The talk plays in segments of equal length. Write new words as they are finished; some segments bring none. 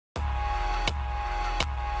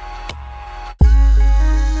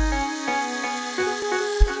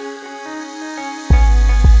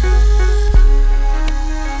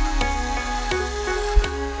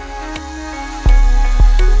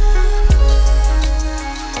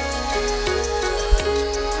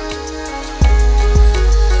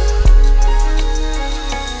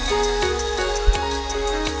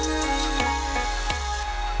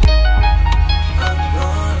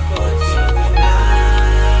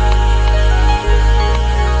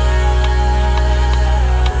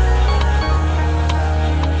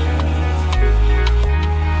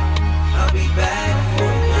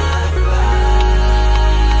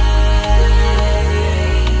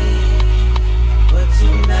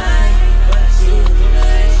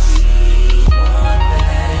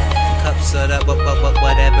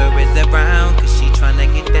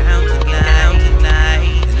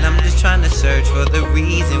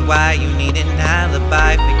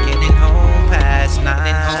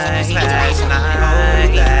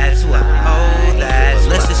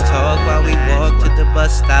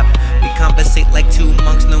bus stop. We conversate like two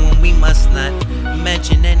monks knowing we must not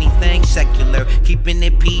mention anything secular, keeping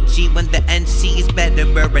it PG when the NC is better.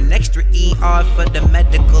 An extra ER for the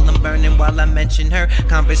medical. I'm burning while I mention her,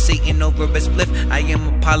 conversating over a spliff. I am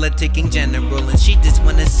a politicking general, and she just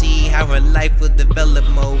wanna see how her life will develop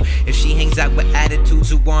more if she hangs out with attitudes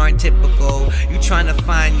who aren't typical. You tryna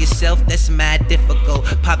find yourself, that's mad difficult.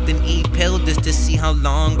 Popped an E-pill just to see how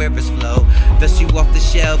long rivers flow. Dust you off the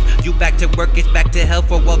shelf, you back to work, it's back to hell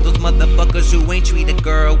for all those motherfuckers who ain't treat a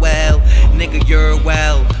girl well. Nigga, you're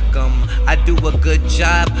welcome. I do a good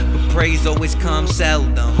job, but praise always comes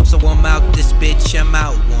seldom. So I'm out this bitch, I'm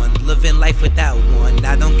out one, living life without one.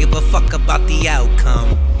 I don't give a fuck about the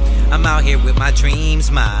outcome. I'm out here with my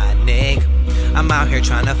dreams, my nigga. I'm out here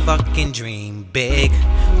trying to fucking dream big.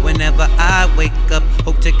 Whenever I wake up,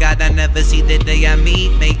 hope to God I never see the day I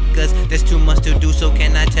meet makers. There's too much to do, so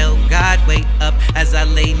can I tell God wait up? As I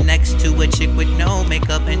lay next to a chick with no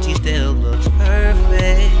makeup and she still looks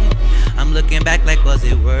perfect. I'm looking back like, was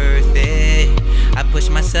it worth it? I push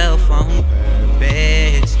myself on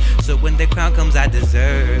purpose, so when the crown comes I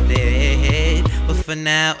deserved it. But for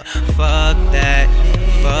now, fuck that,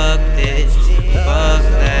 fuck this, fuck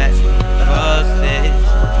that, fuck this,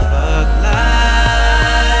 fuck life.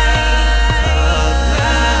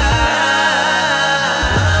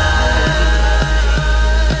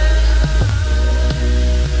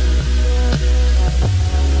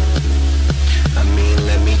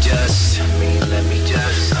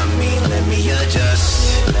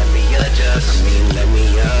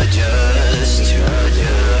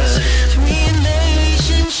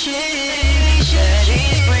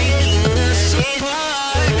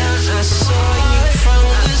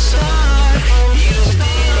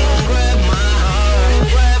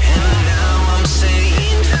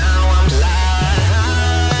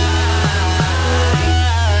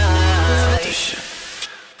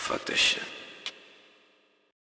 Fuck this shit.